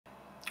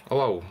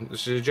Hello,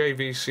 this is a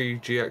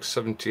JVC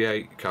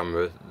GX78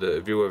 camera that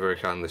a viewer very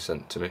kindly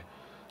sent to me.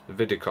 A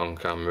Vidicon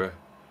camera.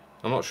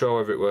 I'm not sure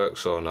whether it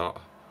works or not.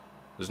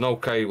 There's no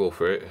cable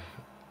for it,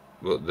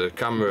 but the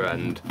camera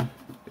end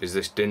is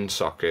this DIN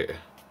socket,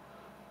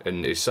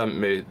 and he sent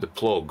me the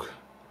plug.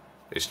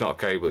 It's not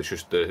a cable, it's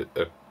just a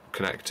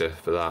connector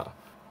for that.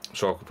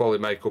 So I could probably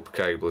make up a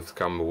cable if the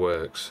camera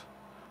works.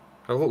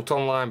 I've looked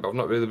online, but I've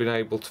not really been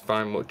able to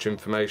find much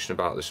information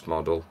about this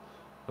model.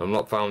 I've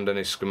not found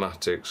any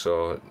schematics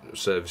or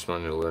service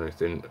manual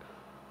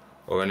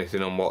or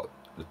anything on what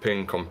the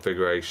pin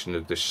configuration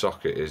of this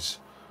socket is.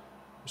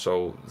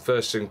 So the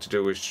first thing to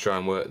do is to try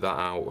and work that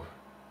out.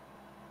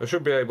 I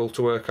should be able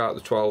to work out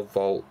the 12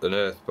 volt and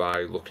earth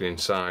by looking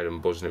inside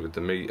and buzzing it with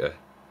the meter.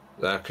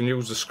 Then I can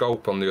use the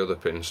scope on the other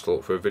pins to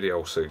look for a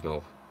video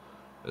signal,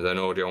 and then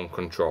audio and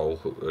control,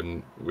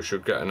 and we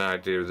should get an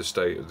idea of the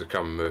state of the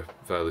camera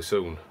fairly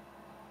soon.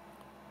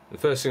 The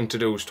first thing to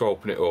do is to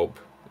open it up.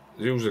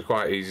 It's usually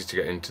quite easy to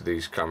get into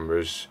these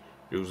cameras.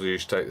 Usually you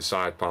just take the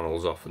side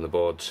panels off and the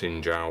boards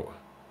hinge out.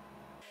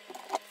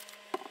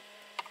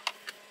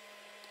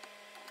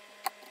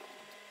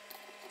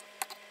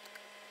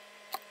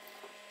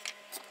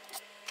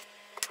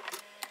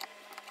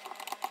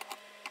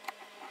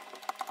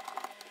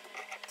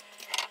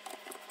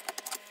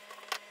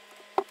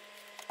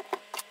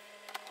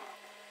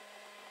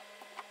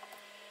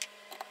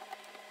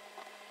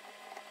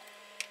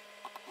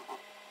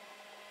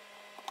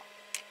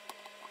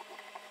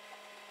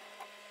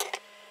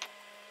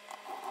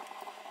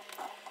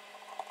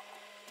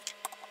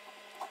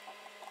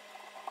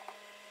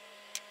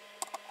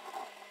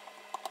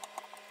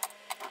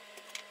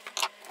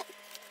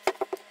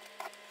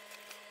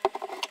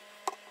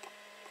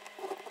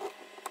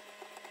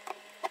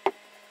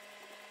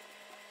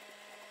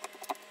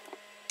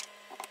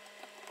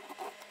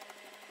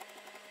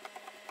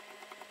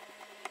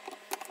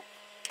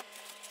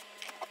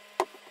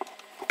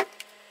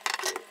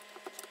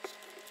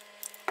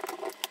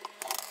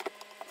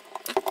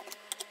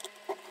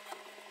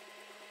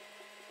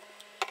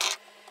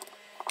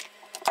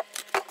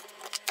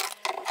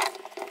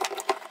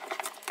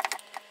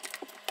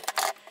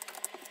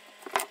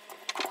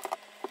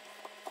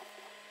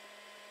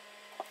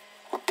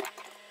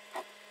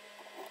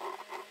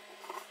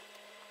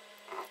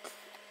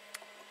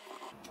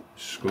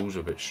 Screws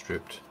are a bit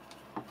stripped.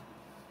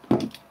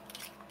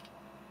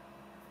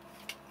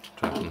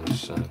 Try on this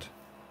side.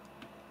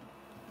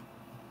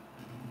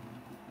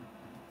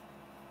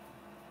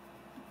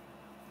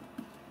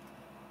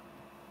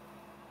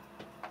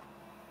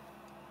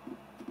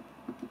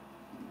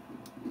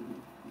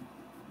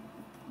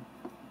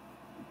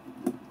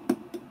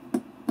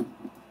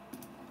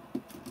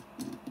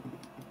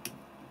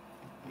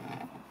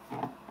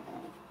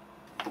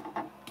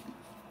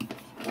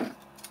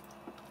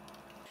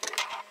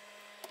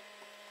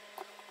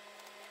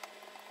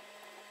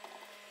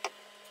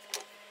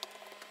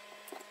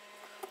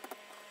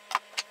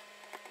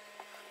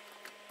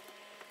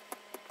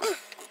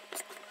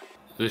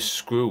 This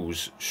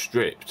screw's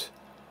stripped,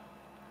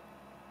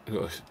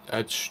 got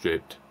edge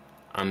stripped,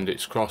 and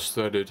it's cross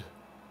threaded,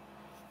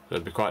 so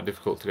it'd be quite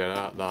difficult to get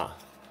out that.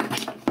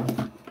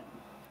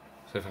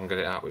 See if I can get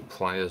it out with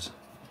pliers.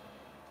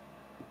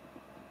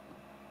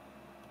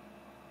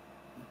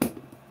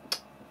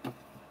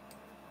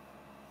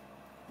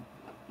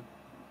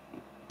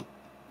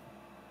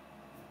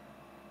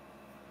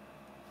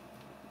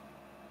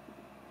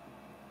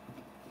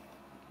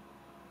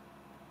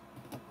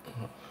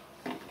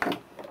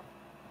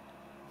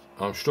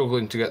 I'm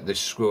struggling to get this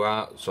screw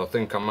out, so I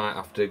think I might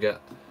have to get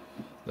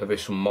maybe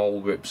some mole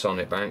grips on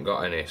it, but I ain't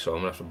got any, so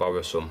I'm going to have to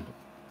borrow some.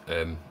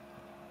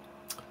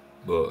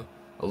 But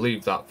I'll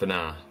leave that for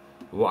now.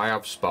 What I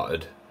have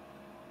spotted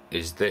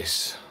is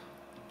this.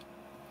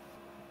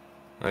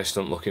 This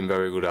doesn't look in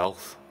very good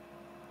health.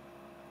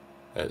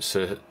 It's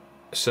a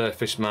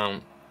surface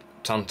mount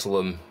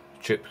tantalum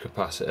chip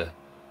capacitor.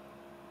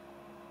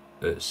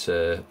 It's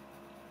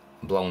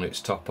blown its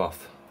top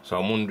off, so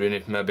I'm wondering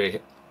if maybe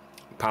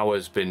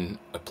power's been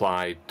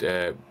applied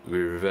with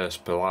reverse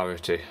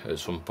polarity at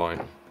some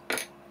point.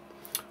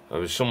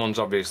 Someone's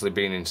obviously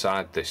been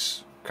inside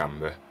this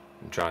camera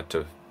and tried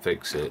to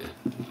fix it.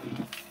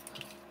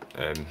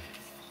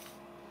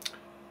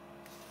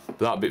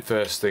 That'd be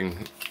first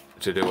thing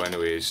to do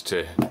anyway, is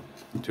to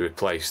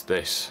replace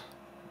this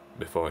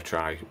before I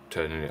try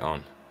turning it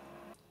on.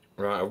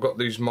 Right, I've got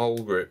these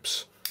mole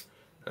grips.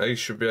 I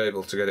should be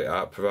able to get it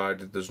out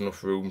provided there's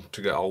enough room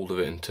to get hold of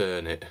it and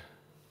turn it.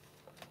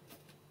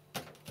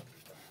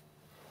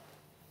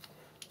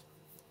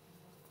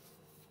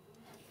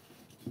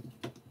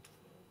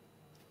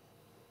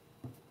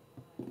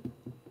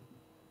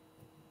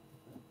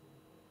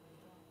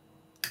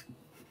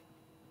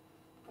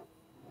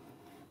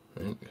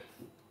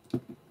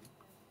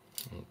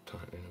 I'll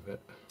tighten a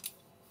bit.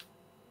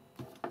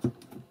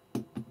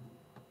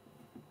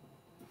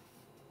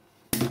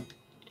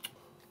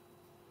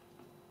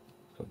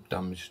 I've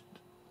damaged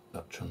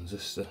that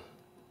transistor.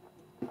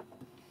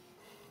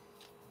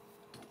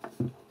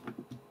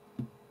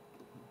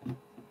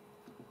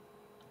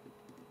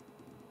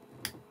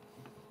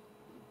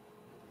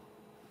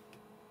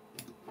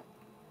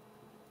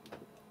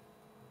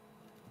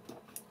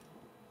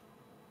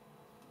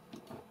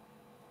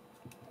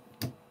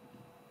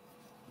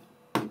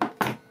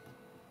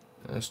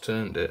 has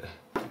turned it.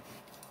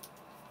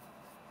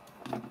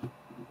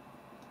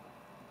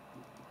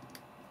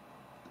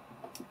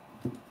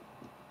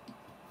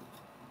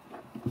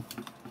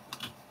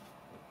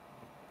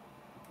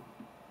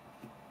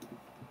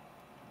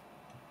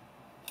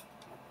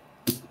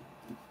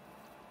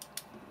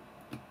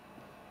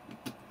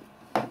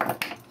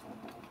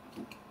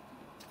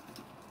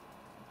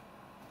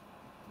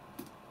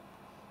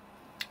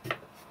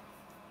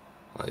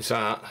 Like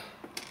that.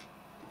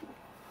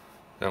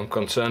 I'm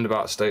concerned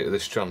about the state of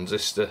this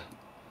transistor.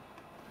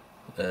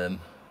 A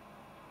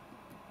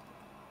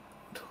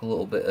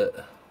little bit at,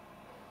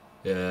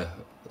 yeah,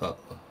 that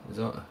is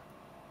that. I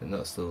think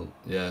that's the,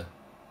 yeah,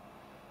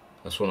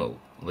 that's one of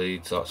the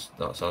leads.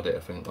 That's had it, I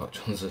think, that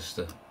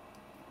transistor.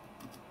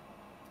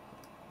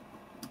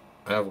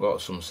 I have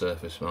got some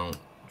surface mount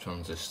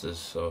transistors,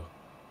 so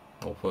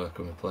hopefully I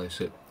can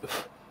replace it.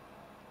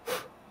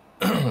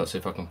 Let's see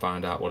if I can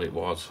find out what it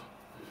was.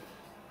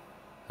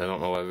 I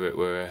don't know whether it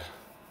were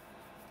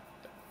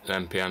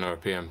an NPN or a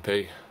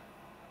PNP.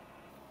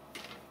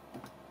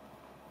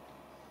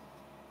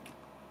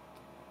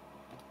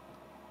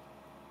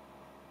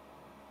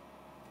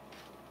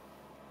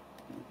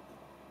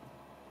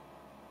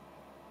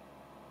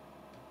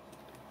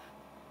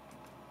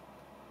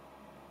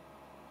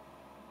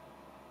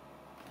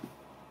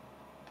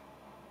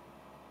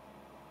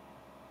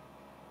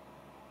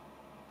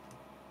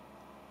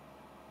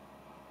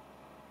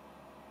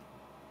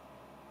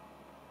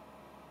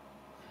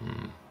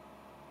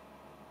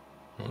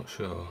 Not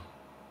sure.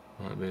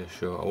 Might be a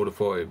short. I would have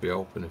thought it'd be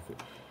open if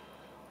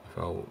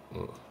I.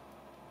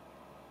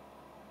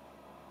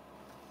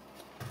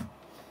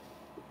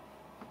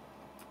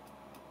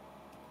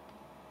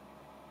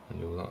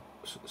 And do that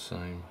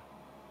same.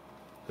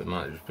 It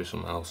might just be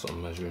something else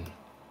I'm measuring.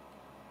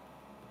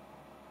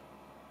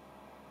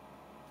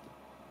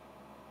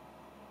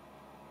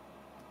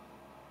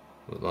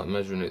 But like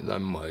measuring it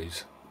them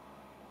ways,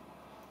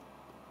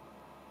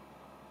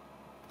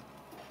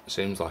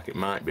 seems like it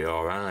might be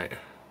alright,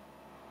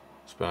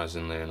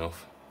 surprisingly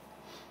enough.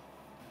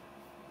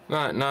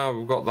 Right, now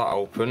we've got that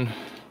open,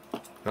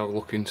 have a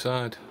look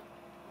inside.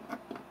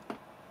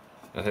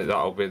 I think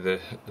that'll be the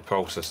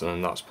processor,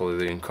 and that's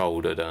probably the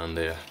encoder down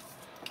there.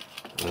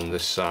 And then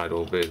this side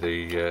will be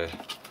the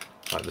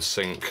like the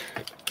sync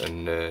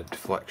and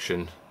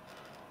deflection.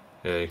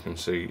 Yeah, you can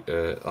see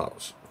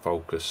that's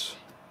focus,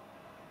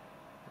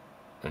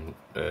 and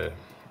that'll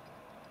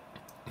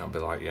be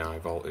like your high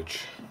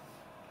voltage.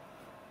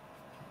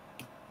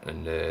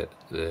 And the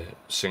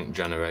sync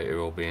generator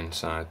will be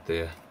inside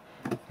there.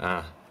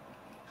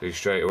 So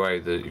straight away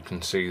that you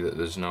can see that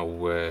there's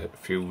no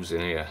fuse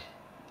in here.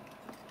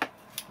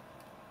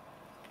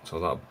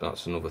 So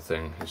that's another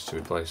thing, is to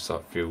replace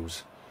that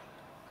fuse.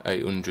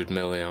 800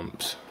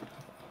 milliamps.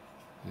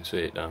 You can see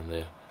it down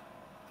there.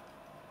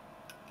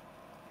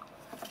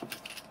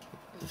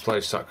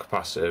 Replace that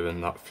capacitor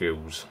and that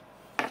fuse,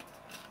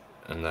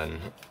 and then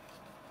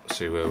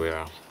see where we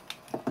are.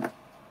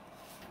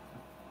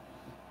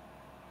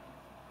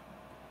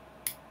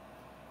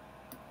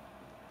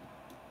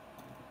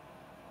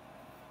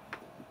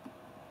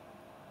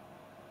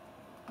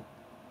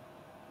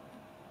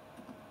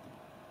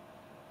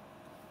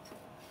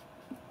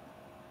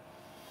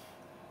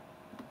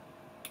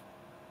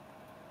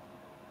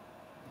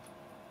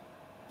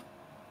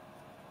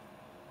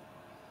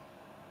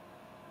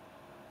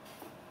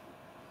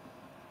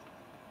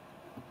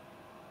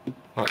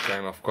 That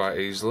came off quite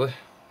easily.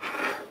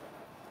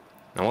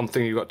 Now, one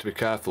thing you've got to be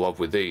careful of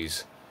with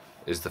these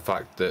is the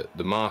fact that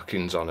the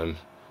markings on them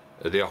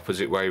are the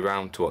opposite way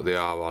round to what they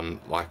are on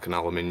like an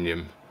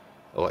aluminium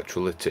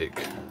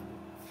electrolytic.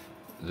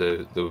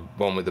 The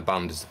one with the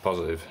band is the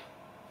positive.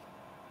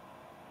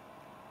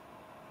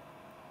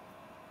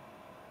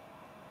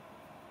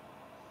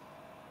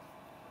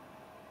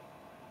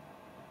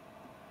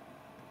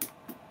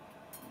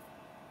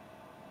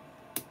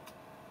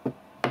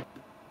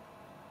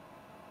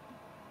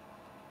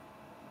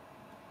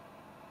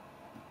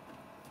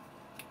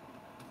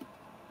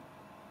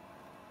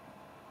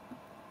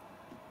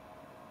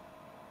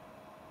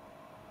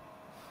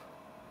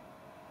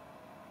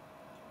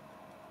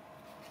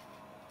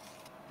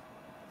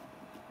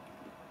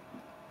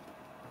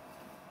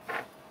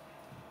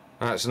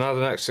 Right, so now the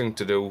next thing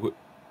to do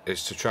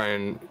is to try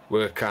and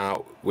work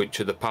out which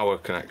are the power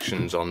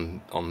connections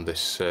on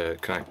this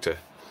connector.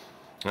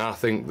 And I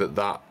think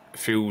that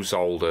fuse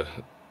holder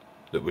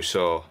that we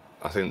saw,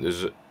 I think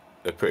there's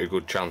a pretty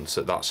good chance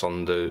that that's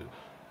on the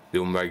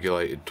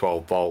unregulated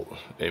 12 volt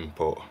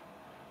input.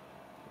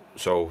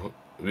 So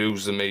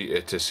use the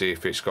meter to see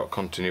if it's got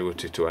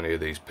continuity to any of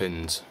these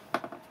pins.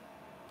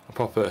 I'll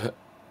pop a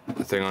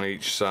thing on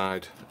each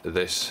side of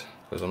this,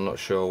 because I'm not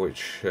sure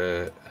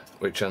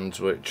which end's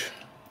which.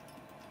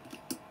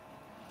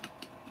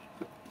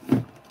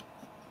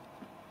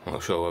 I'm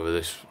not sure whether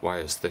this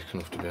wire's thick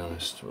enough, to be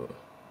honest, but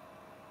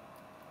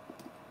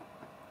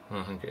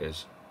I think it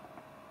is.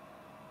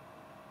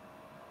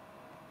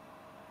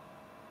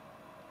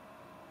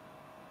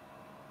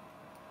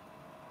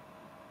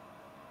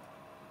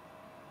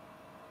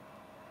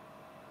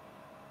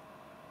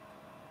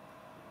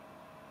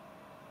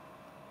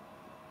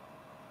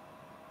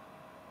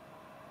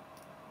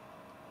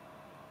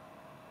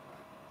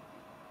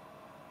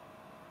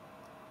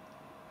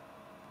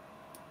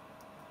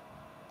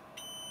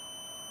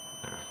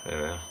 There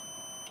we are.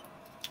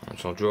 Right,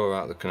 so I'll draw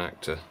out the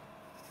connector.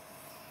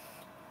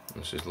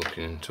 This is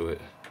looking into it.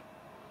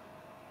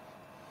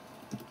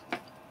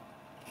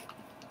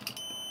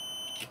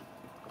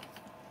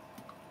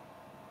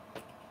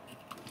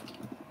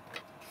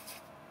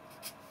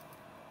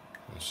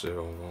 That's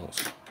 0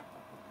 volts.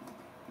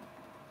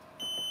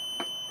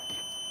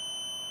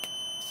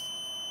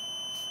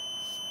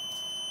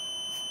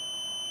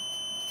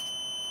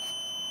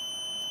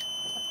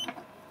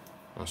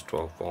 That's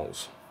 12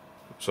 volts.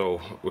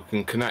 So we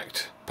can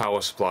connect power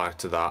supply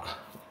to that.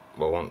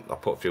 Well, I'll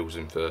put fuse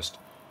in first,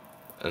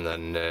 and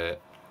then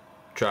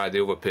try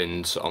the other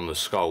pins on the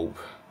scope,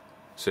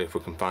 see if we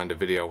can find a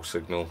video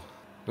signal.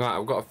 Right,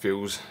 I've got a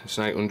fuse. It's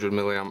an 800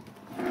 milliamp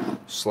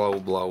slow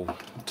blow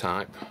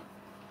type.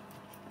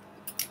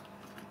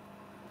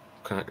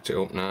 Connect it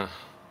up now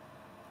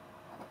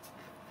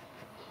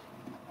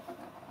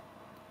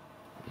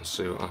and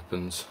see what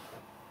happens.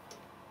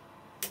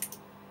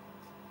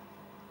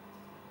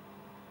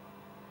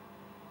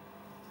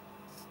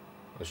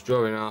 It's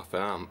drawing half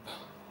an amp.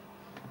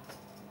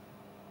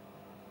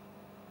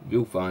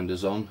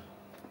 Viewfinder's on.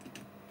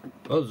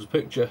 Oh, there's a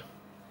picture.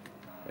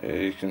 Yeah,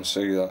 you can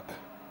see that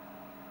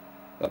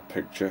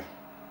picture.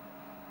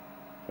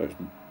 So it's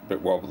a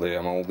bit wobbly.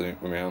 I'm holding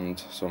it with my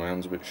hand, so my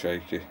hand's a bit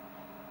shaky.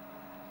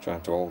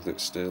 Trying to hold it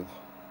still.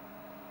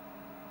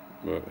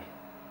 But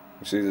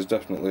you see there's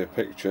definitely a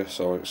picture,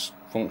 so it's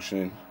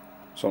functioning.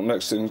 So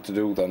next thing to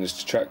do then is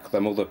to check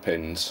them other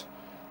pins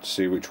to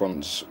see which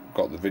one's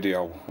got the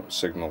video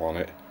signal on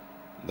it.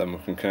 Then we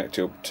can connect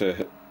it up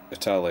to a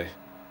telly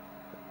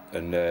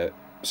and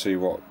see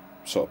what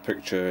sort of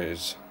picture it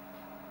is,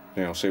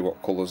 you know, see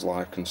what colours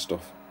like and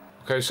stuff.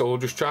 Okay, so we'll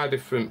just try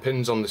different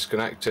pins on this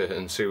connector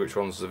and see which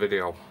one's the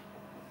video.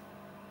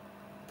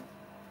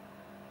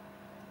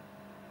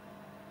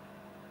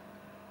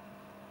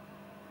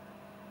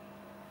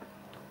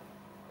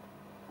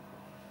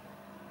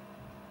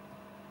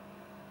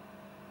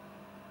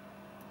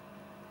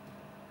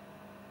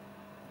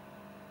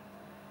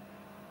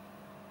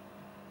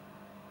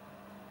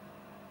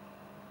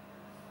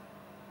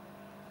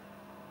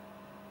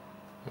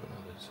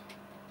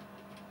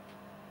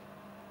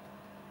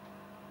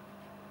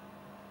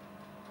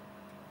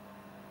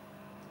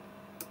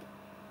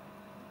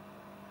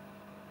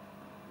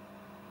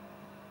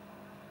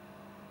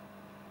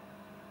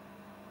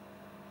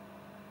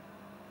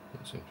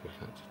 That seems to be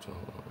connected to all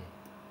that one.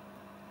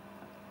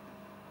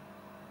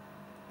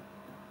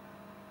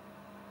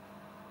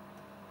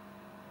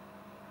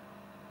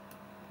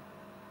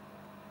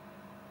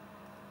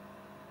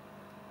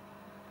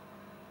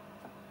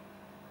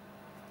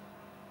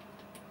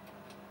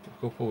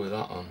 Couple with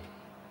that on.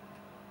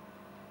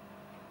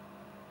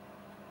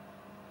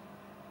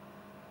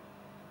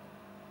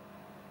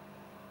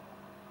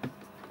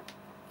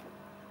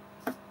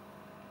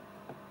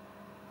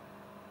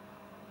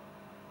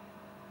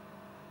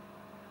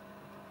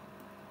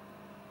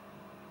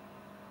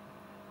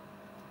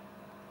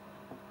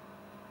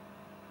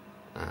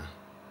 Ah,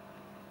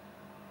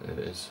 there it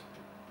is.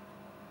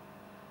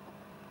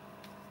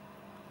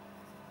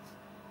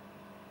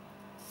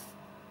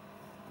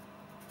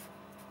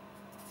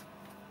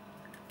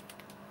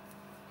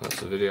 That's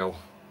the video.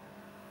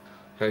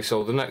 Okay,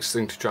 so the next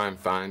thing to try and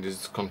find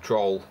is the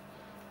control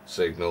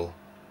signal,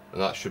 and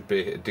that should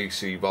be a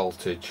DC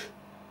voltage.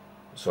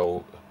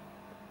 So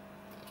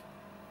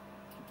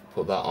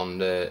put that on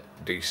the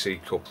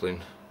DC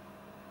coupling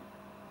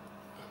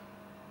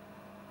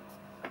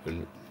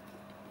and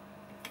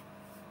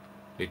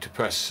need to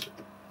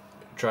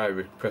try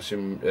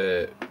pressing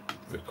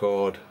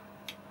record.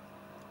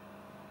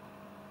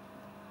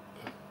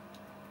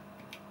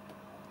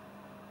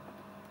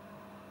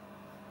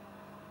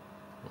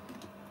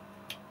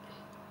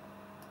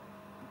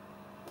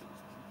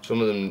 Some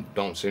of them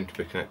don't seem to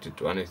be connected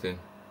to anything.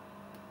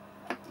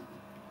 Is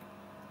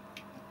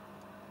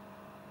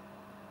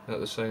that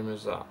the same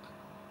as that?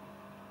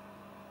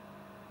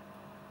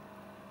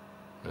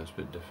 That's a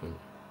bit different.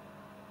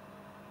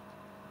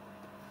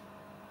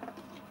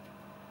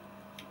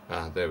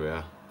 Ah, there we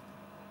are.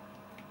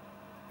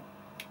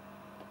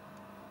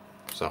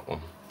 It's that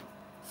one.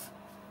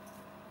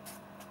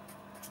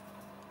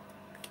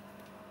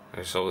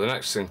 Okay, so the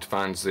next thing to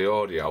find is the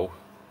audio.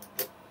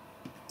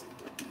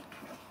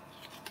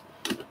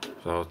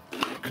 So I'll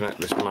connect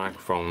this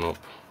microphone up.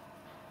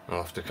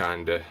 I'll have to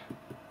kind of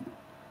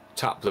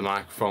tap the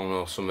microphone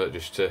or something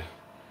just to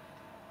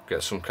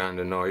get some kind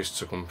of noise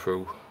to come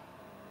through.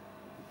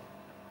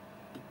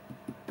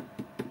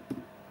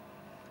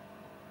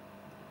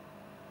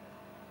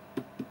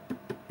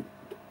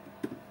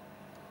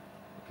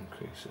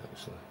 Increase it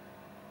actually.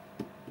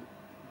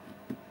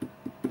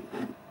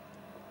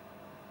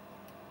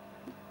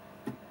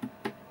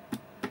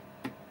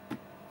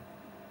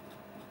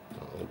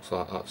 That looks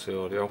like that's the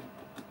audio.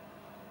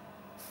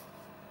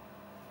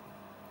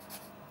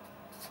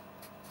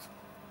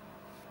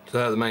 So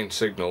they're the main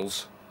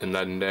signals, and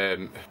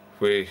then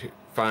we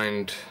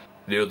find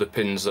the other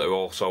pins that are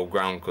also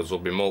ground, because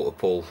there'll be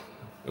multiple,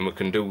 and we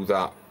can do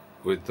that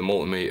with the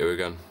multimeter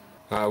again.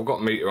 I've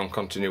got meter on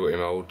continuity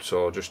mode,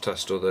 so I'll just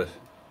test other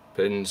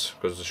pins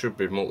because there should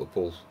be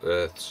multiple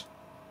earths.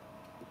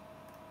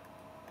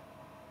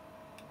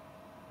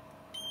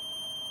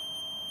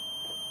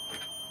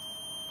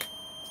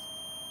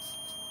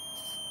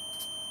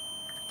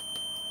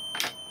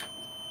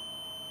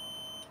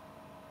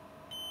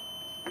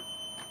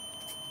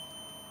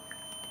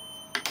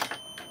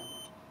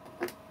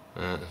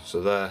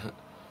 So there,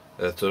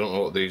 I don't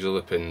know what these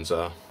other pins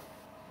are.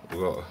 We've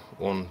got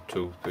 1,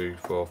 2, 3,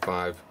 4,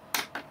 5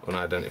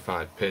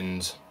 unidentified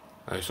pins.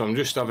 So I'm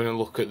just having a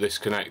look at this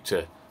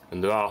connector,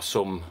 and there are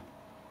some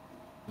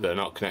that are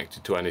not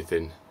connected to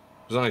anything.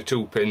 There's only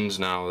 2 pins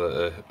now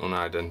that are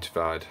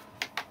unidentified.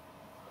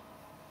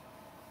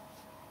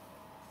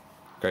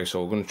 Okay,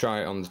 so we're going to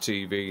try it on the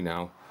TV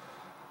now.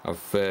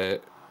 I've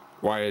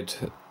wired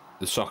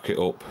the socket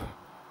up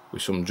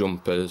with some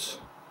jumpers,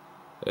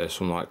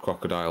 some like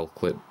crocodile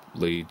clip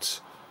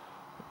leads,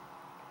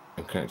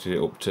 and connected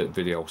it up to the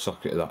video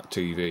socket of that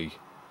TV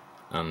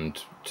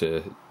and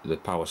to the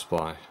power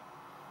supply.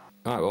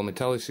 Right, well, my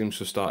telly seems to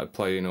have started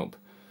playing up.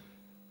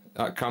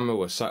 That camera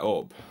was set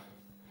up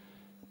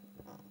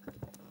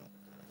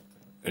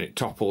and it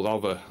toppled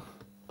over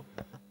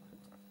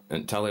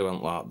and telly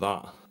went like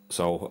that.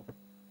 So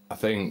I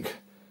think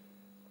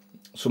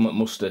something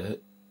must have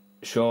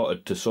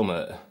shorted to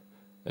something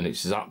and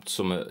it's zapped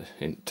something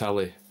in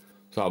telly.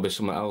 So that'll be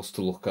something else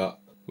to look at.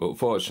 But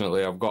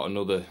fortunately I've got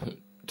another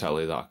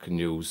telly that I can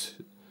use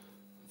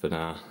for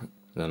now.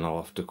 Then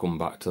I'll have to come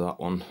back to that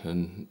one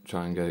and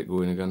try and get it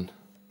going again.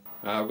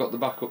 I've got the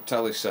backup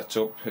telly set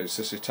up. It's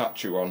this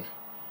Hitachi one.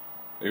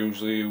 I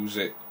usually use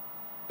it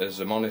as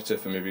a monitor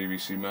for my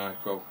BBC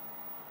Micro.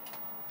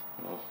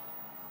 Oh.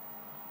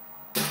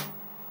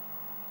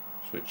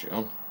 Switch it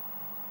on.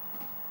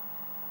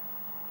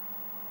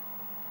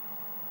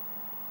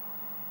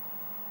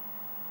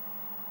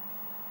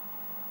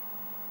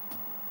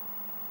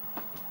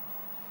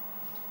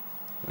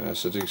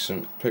 That's a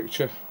decent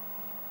picture.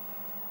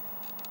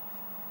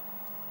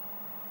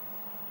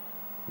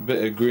 A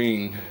bit of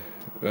green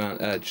around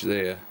the edge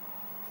there,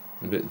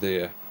 a bit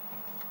there.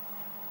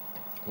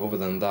 Other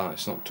than that,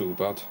 it's not too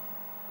bad.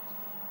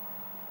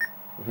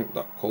 I think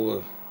that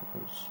colour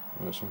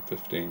it's on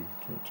 15.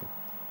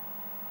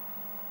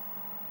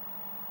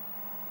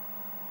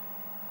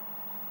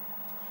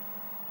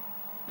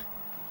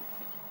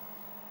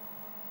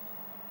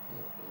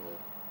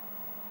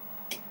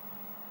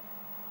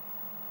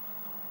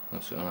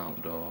 That's an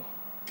outdoor.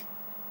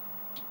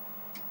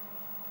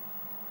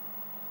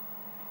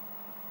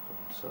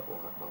 Set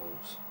white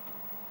balance.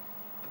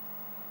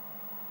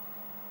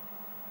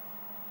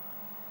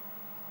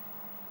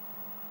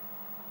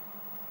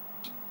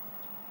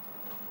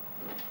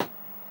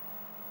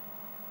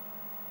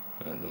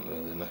 It doesn't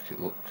really make it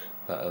look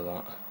better,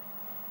 that.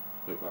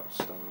 Put it back to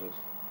standard.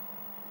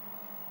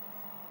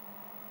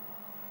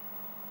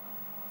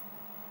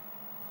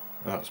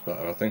 That's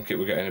better. I think it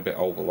was getting a bit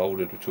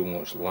overloaded with too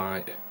much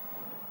light.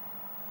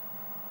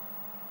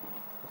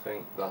 I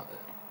think that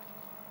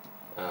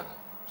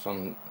it's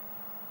on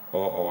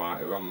auto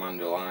light, or on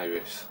manual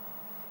iris.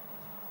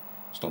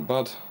 It's not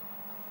bad.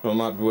 So it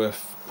might be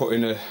worth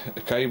putting a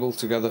cable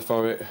together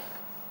for it.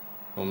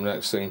 The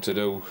next thing to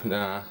do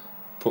now,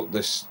 put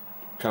this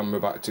camera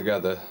back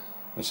together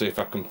and see if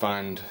I can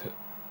find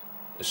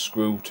a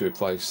screw to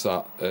replace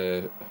that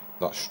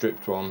that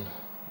stripped one.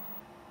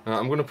 Right,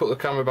 I'm going to put the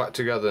camera back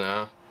together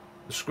now.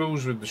 The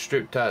screws with the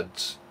stripped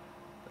heads,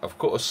 I've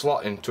cut a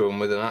slot into them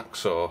with an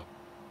hacksaw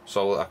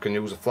so that I can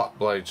use a flat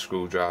blade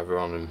screwdriver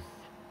on them.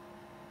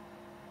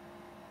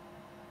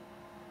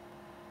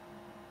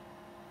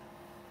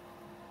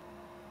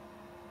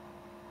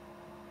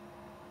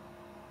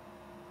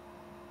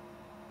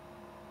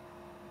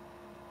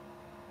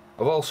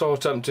 I've also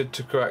attempted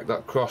to correct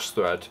that cross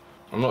thread.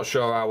 I'm not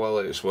sure how well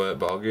it's worked,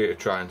 but I'll give it a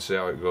try and see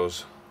how it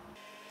goes.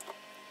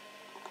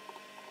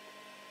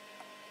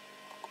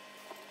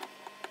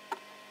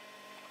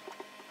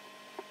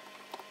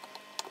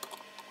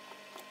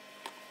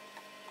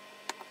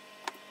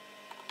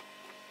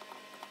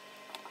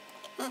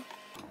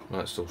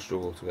 Might still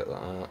struggle to get that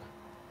out.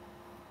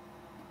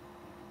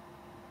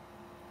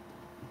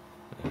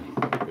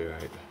 Yeah, be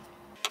right.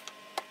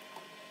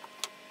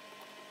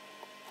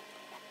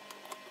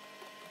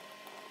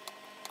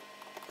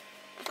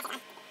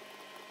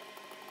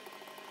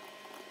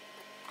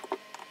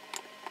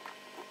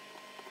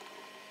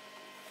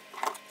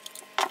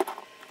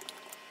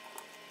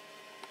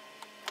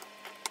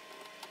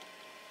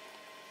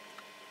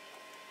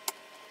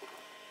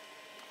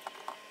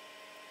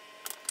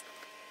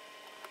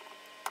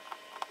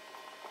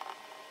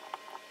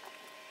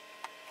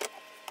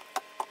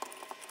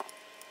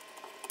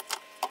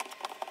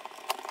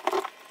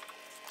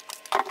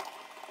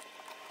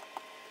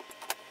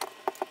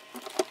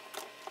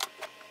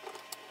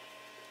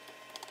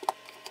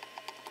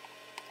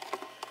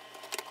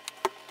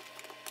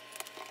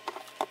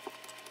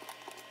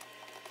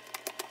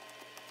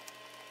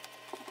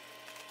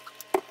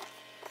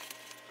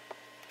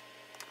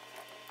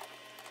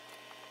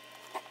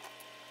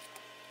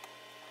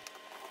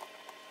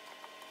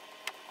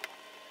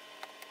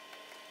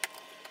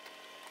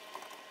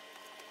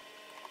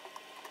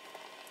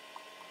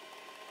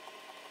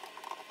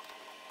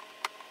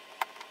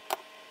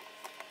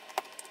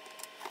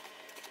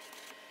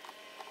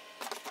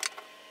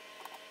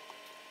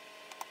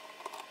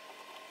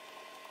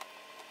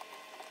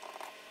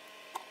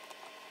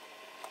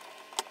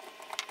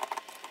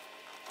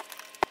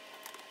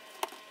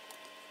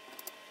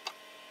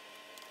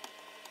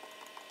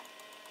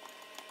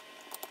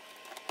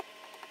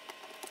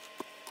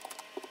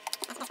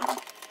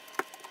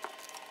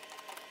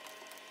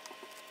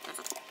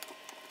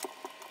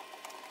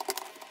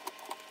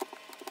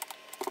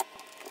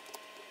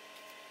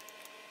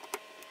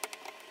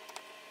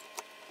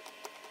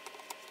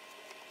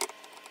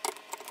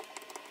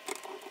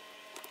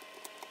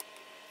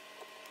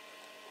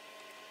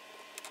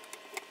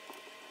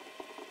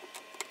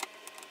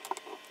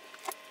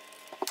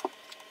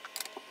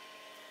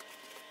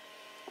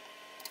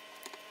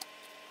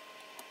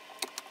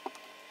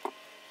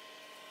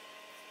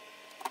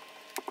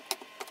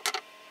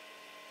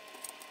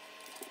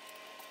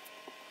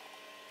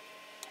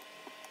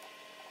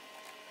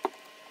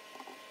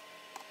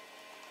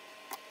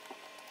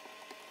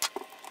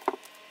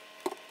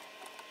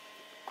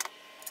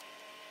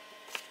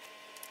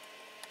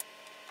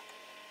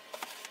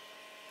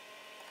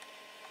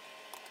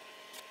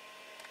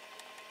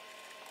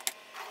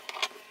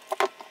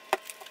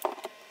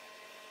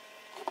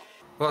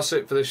 That's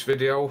it for this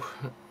video.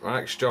 My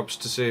next job's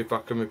to see if I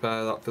can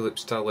repair that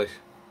Philips telly.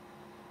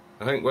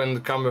 I think when the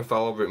camera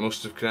fell over it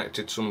must have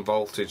connected some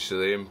voltage to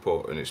the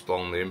input and it's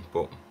blown the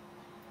input.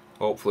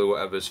 Hopefully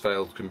whatever's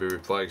failed can be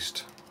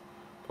replaced.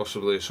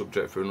 Possibly a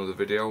subject for another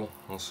video,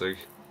 I'll see.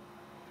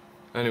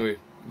 Anyway,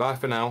 bye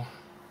for now.